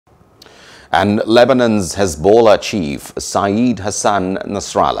And Lebanon's Hezbollah chief, Sayyed Hassan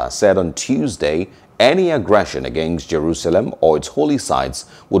Nasrallah, said on Tuesday any aggression against Jerusalem or its holy sites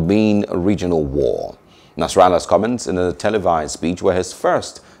would mean a regional war. Nasrallah's comments in a televised speech were his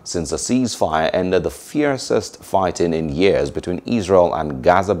first since a ceasefire ended the fiercest fighting in years between Israel and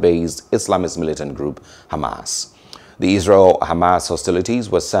Gaza-based Islamist militant group Hamas. The Israel-Hamas hostilities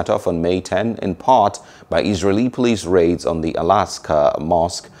were set off on May 10 in part by Israeli police raids on the Al-Aqsa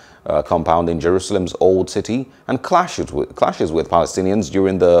mosque compound in Jerusalem's Old City and clashes with Palestinians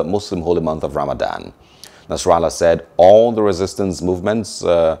during the Muslim holy month of Ramadan. Nasrallah said all the resistance movements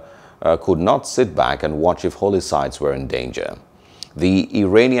could not sit back and watch if holy sites were in danger. The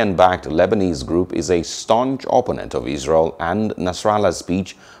Iranian-backed Lebanese group is a staunch opponent of Israel, and Nasrallah's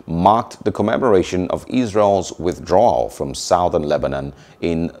speech marked the commemoration of Israel's withdrawal from southern Lebanon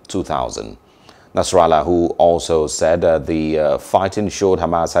in 2000. Nasrallah, who also said the fighting showed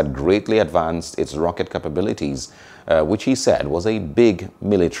Hamas had greatly advanced its rocket capabilities, which he said was a big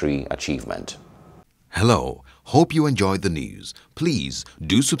military achievement. Hello, hope you enjoyed the news. Please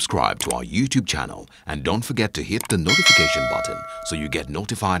do subscribe to our YouTube channel and don't forget to hit the notification button so you get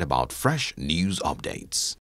notified about fresh news updates.